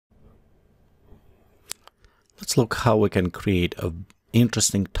let's look how we can create an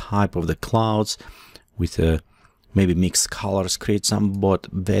interesting type of the clouds with maybe mixed colors, create some both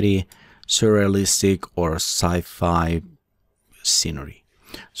very surrealistic or sci-fi scenery.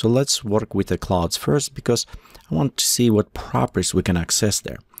 So let's work with the clouds first, because I want to see what properties we can access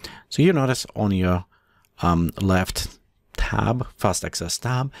there. So you notice on your left tab, fast access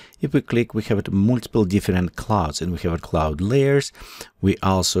tab, if we click, we have multiple different clouds, and we have cloud layers. We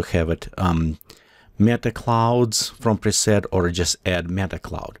also have meta clouds from preset, or just add meta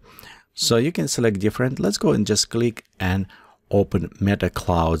cloud. So you can select different. Let's go and just click and open meta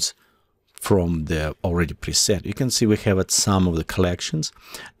clouds from the already preset. You can see we have some of the collections.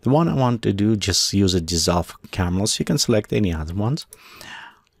 The one I want to do, just use a dissolve cameras. You can select any other ones.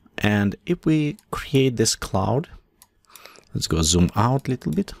 And if we create this cloud, let's go zoom out a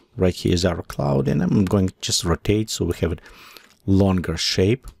little bit. Right here is our cloud, and I'm going to just rotate so we have a longer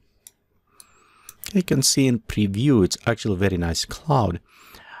shape. You can see in preview, it's actually a very nice cloud.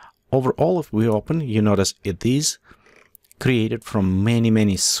 Overall, if we open, you notice it is created from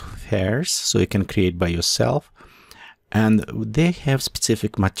many spheres, so you can create by yourself, and they have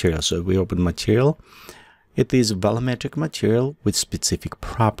specific material. So if we open material, it is volumetric material with specific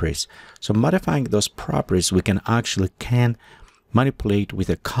properties. So modifying those properties, we can actually manipulate with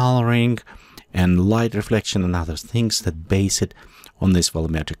the coloring and light reflection and other things that base it on this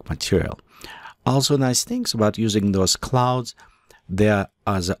volumetric material. Also, nice things about using those clouds, they are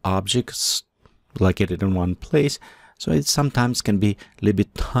as objects located in one place, so it sometimes can be a little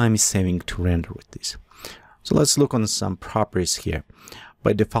bit time saving to render with this. So let's look on some properties here.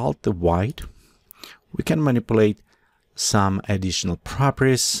 By default, the white, we can manipulate some additional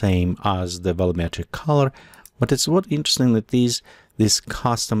properties, same as the volumetric color, but it's what interesting that these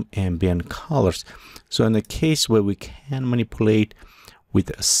custom ambient colors. So in a case where we can manipulate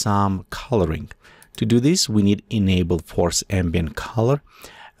with some coloring, to do this we need enable force ambient color.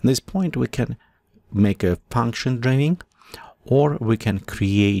 At this point we can make a function driving, or we can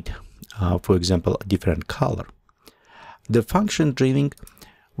create for example a different color. The function driving,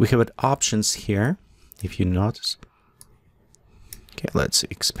 we have options here, if you notice. Okay, let's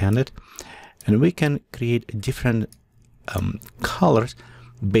expand it, and we can create different colors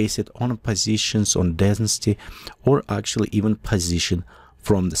based on positions, on density, or actually even position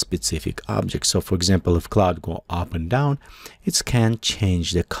from the specific object. So for example, if cloud go up and down, it can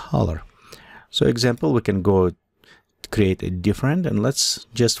change the color. So example, we can go create a different, and let's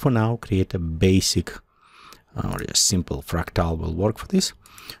just for now create a basic or a simple fractal will work for this.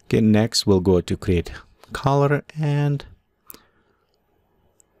 Okay, next we'll go to create color, and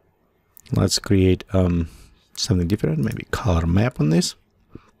let's create something different, maybe color map on this.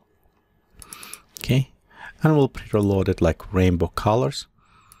 Okay, and we'll preload it like rainbow colors.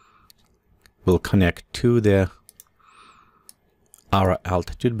 We'll connect to our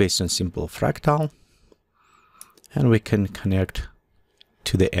altitude based on simple fractal, and we can connect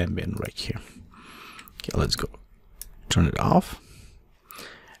to the ambient right here. Okay, let's go turn it off,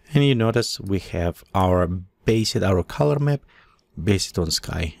 and you notice we have our color map based on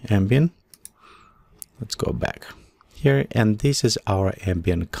sky ambient. Let's go back here, and this is our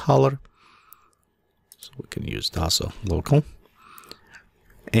ambient color, so we can use also local.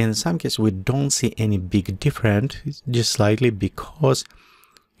 In some cases we don't see any big difference, just slightly, because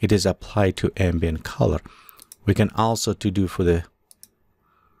it is applied to ambient color. We can also do for the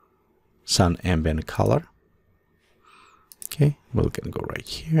sun ambient color. Okay, we can go right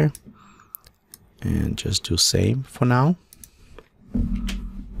here and just do same for now.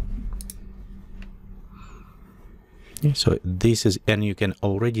 Yeah, so this is, and you can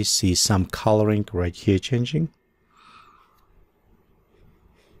already see some coloring right here changing.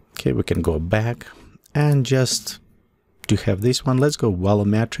 Okay, we can go back, and just to have this one, let's go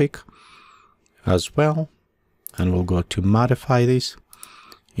volumetric as well, and we'll go to modify this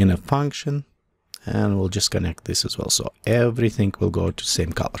in a function, and we'll just connect this as well, so everything will go to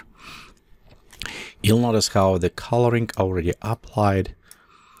same color. You'll notice how the coloring already applied,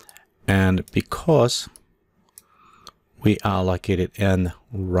 and because we are located in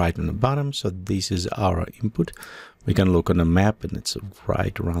right on the bottom, so this is our input. We can look on the map, and it's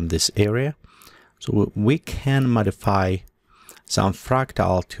right around this area. So we can modify some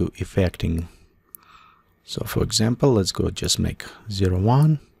fractal to affecting. So for example, let's go just make 0,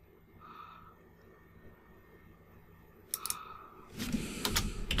 1.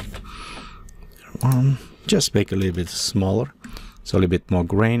 Just make a little bit smaller, so a little bit more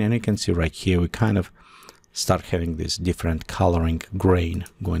grain, and you can see right here we kind of start having this different coloring grain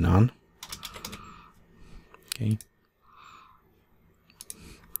going on. Okay,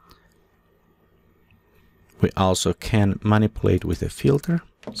 We also can manipulate with a filter.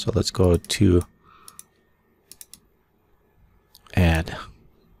 So let's go to add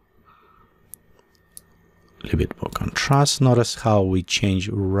a little bit more contrast. Notice how we change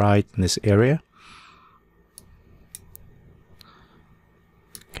right in this area.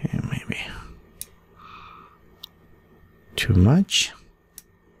 Okay, maybe too much.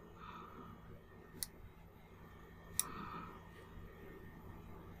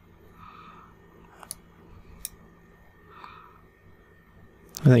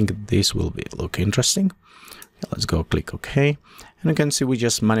 I think this will look interesting. Let's go click OK. And you can see we're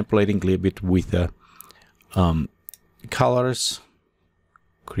just manipulating a little bit with the colors.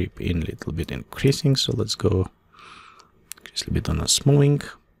 Creep in a little bit, increasing. So let's go just a little bit on the smoothing.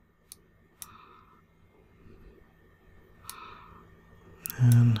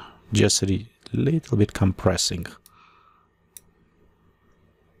 And just a little bit compressing.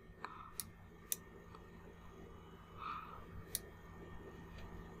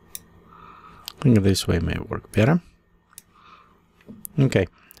 I think this way may work better. Okay,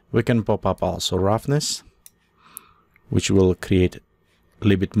 we can pop up also roughness, which will create a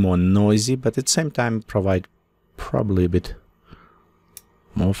little bit more noisy, but at the same time provide probably a bit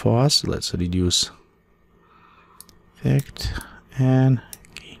more for us. Let's reduce effect and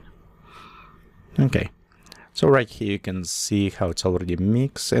gain. Okay, so right here you can see how it's already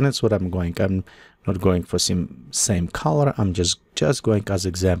mixed, and that's what I'm going. I'm not going for same color. I'm just going as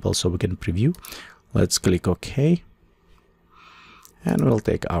example so we can preview. Let's click OK. And we'll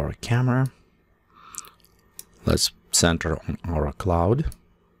take our camera. Let's center on our cloud.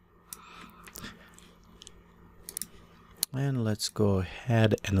 And let's go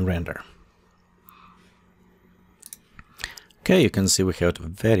ahead and render. Okay, you can see we have a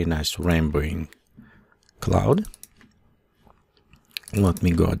very nice rainbowing cloud. Let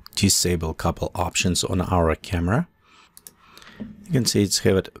me go disable a couple options on our camera. You can see it's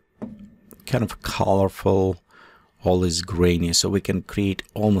have kind of colorful, all is grainy, so we can create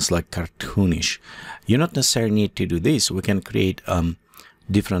almost like cartoonish. You not necessarily need to do this. We can create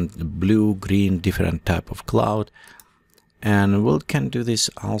different blue, green, different type of cloud, and we can do this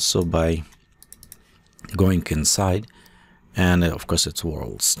also by going inside, and of course it's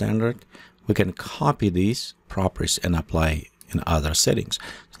world standard. We can copy these properties and apply in other settings.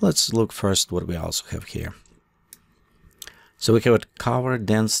 So let's look first what we also have here. So we have cover,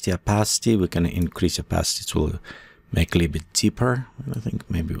 density, opacity. We can increase opacity. It will make a little bit deeper. I think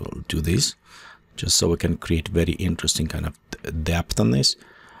maybe we'll do this just so we can create very interesting kind of depth on this.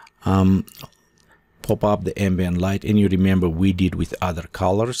 Pop up the ambient light, and you remember we did with other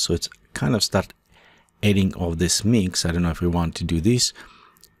colors, so it's kind of start adding of this mix. I don't know if we want to do this,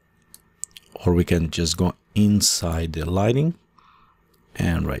 or we can just go inside the lighting,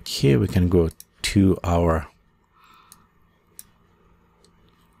 and right here we can go to our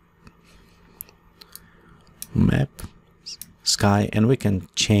map sky, and we can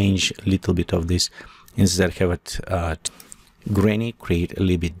change a little bit of this. Instead have it grainy, create a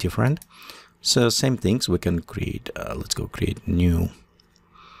little bit different. So same things we can create. Let's go create new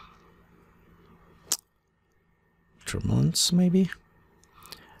turbulence maybe.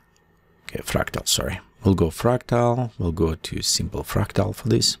 Okay, fractal, sorry. We'll go fractal. We'll go to simple fractal for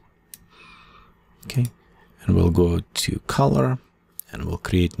this. Okay, and we'll go to color, and we'll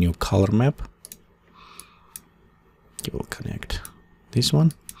create new color map. Okay, we'll connect this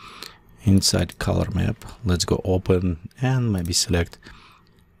one. Inside color map, let's go open and maybe select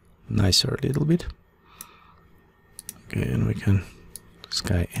nicer a little bit. Okay, and we can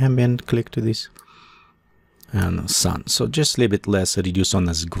sky ambient, click to this, and sun. So just a little bit less, reduce on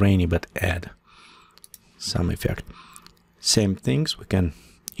as grainy, but add some effect. Same things, we can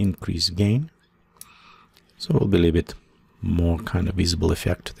increase gain, so it will be a little bit more kind of visible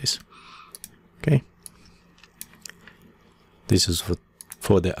effect to this. Okay, this is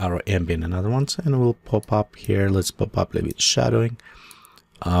for the our ambient and other ones, and we'll pop up here. Let's pop up a little bit shadowing.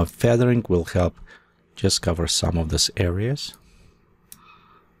 Feathering will help just cover some of these areas.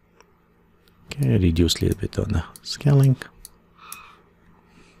 Okay, reduce a little bit on the scaling.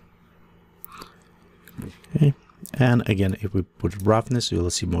 Okay, and again, if we put roughness, you'll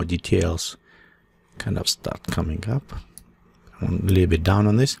see more details kind of start coming up. A little bit down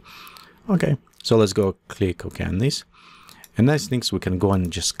on this. Okay, so let's go click OK on this. And nice things, we can go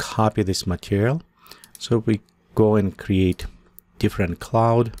and just copy this material. So if we go and create different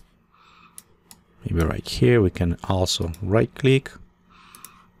cloud, maybe right here, we can also right click,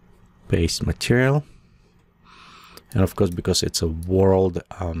 paste material, and of course, because it's a world,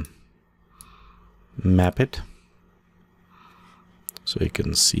 map it so you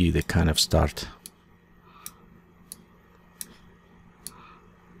can see the kind of start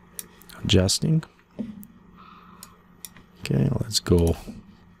adjusting. Okay, let's go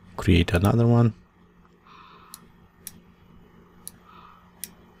create another one.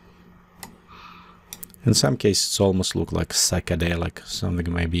 In some cases, it almost looks like psychedelic,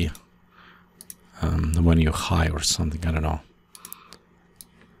 something maybe when you're high or something, I don't know.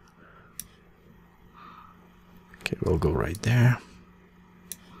 Okay, we'll go right there.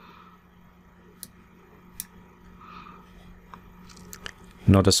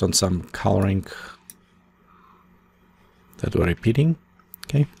 Notice on some coloring that we're repeating.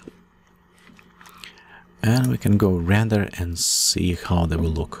 Okay. And we can go render and see how they will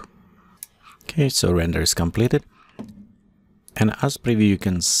look. Okay, so render is completed. And as preview, you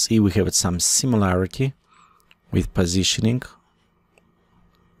can see we have some similarity with positioning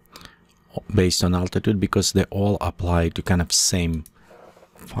based on altitude, because they all apply to kind of same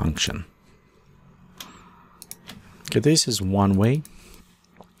function. Okay, this is one way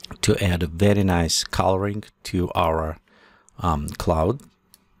to add a very nice coloring to our cloud.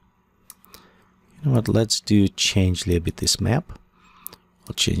 You know what, let's do change a little bit this map.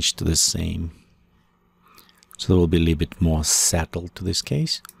 I'll change to the same, so it will be a little bit more settled to this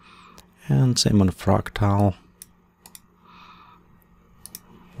case. And same on fractal.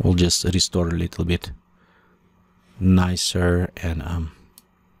 We'll just restore a little bit nicer and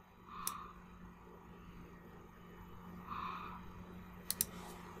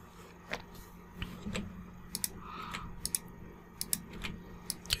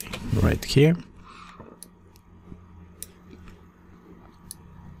okay, right here.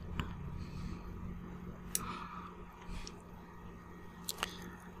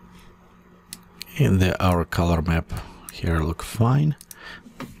 And our color map here look fine.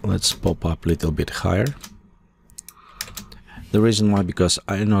 Let's pop up a little bit higher. The reason why, because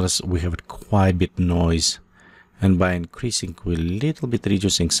I notice we have quite a bit noise, and by increasing, we're a little bit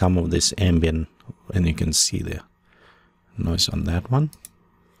reducing some of this ambient, and you can see the noise on that one.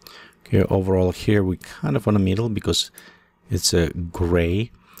 Okay, overall here we kind of on the middle because it's a gray.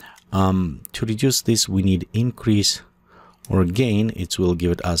 To reduce this, we need increase or gain. It will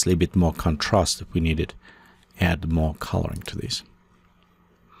give it us a little bit more contrast if we need it. Add more coloring to this.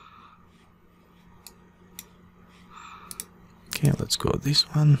 Okay, let's go this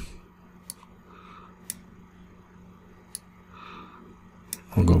one.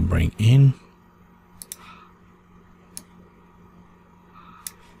 I'll go bring in.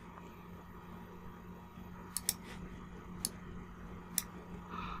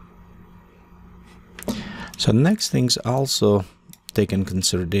 So next things also take in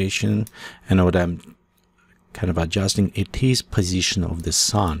consideration, and what I'm kind of adjusting, it is position of the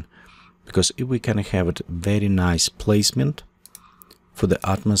sun, because if we kind of have it very nice placement for the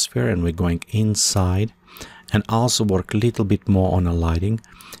atmosphere, and we're going inside, and also work a little bit more on the lighting.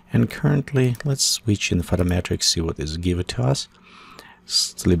 And currently, let's switch in photometrics, see what is given to us.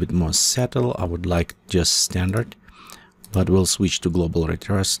 It's a little bit more settled. I would like just standard, but we'll switch to global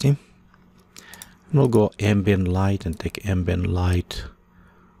retrosity. And we'll go ambient light and take ambient light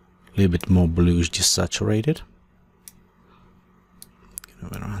a little bit more bluish, desaturated.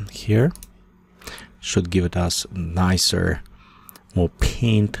 Around here should give it us nicer, more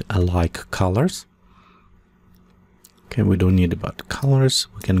paint-alike colors. Okay, we don't need about colors.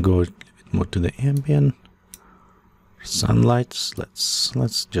 We can go a little bit more to the ambient sunlight.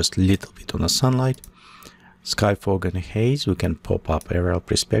 Let's just a little bit on the sunlight. Sky fog and haze. We can pop up aerial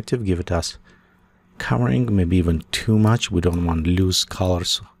perspective, give it us covering, maybe even too much. We don't want loose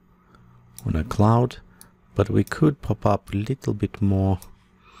colors on a cloud, but we could pop up a little bit more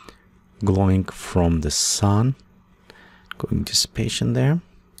glowing from the sun, going dissipation there,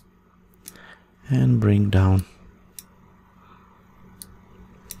 and bring down.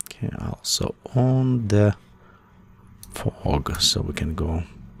 Okay, also on the fog, so we can go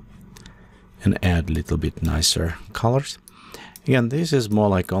and add a little bit nicer colors. Again, this is more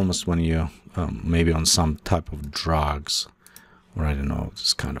like almost when you maybe on some type of drugs, or I don't know,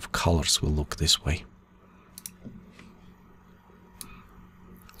 this kind of colors will look this way.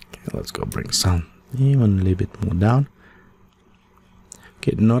 Okay, let's go bring some even a little bit more down.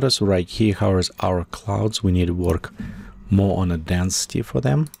 Okay, notice right here how is our clouds. We need to work more on a density for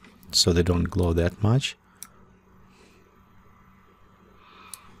them, so they don't glow that much.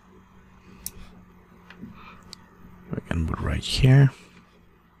 We can put right here.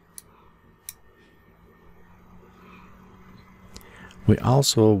 We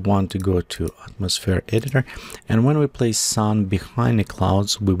also want to go to atmosphere editor, and when we place sun behind the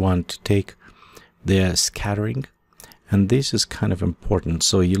clouds, we want to take the scattering, and this is kind of important.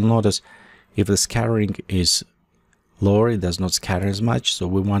 So you'll notice if the scattering is lower, it does not scatter as much, so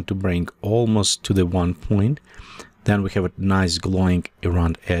we want to bring almost to the one point. Then we have a nice glowing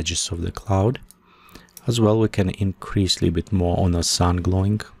around edges of the cloud. As well, we can increase a little bit more on the sun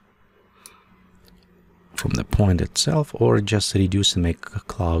glowing from the point itself, or just reduce and make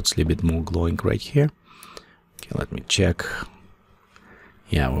clouds a little bit more glowing right here. Okay, let me check.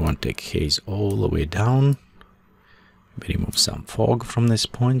 Yeah, we want to take haze all the way down. Maybe remove some fog from this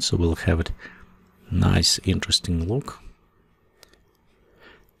point, so we'll have it nice, interesting look.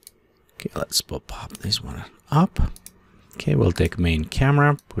 Okay, let's pop up this one up. Okay, we'll take main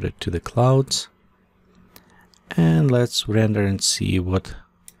camera, put it to the clouds, and let's render and see what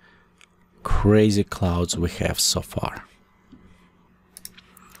crazy clouds we have so far.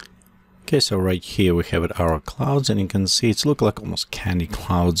 Okay, so right here we have our clouds, and you can see it's look like almost candy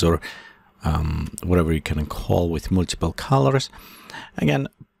clouds, or whatever you can call, with multiple colors. Again,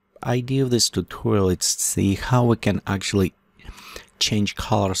 idea of this tutorial is to see how we can actually change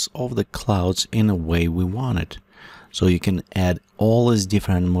colors of the clouds in a way we want it. So you can add all these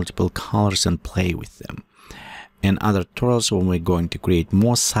different multiple colors and play with them. In other tutorials, when we're going to create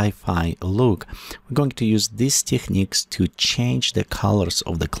more sci-fi look, we're going to use these techniques to change the colors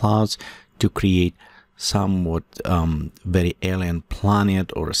of the clouds to create somewhat very alien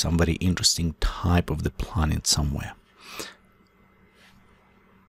planet or some very interesting type of the planet somewhere.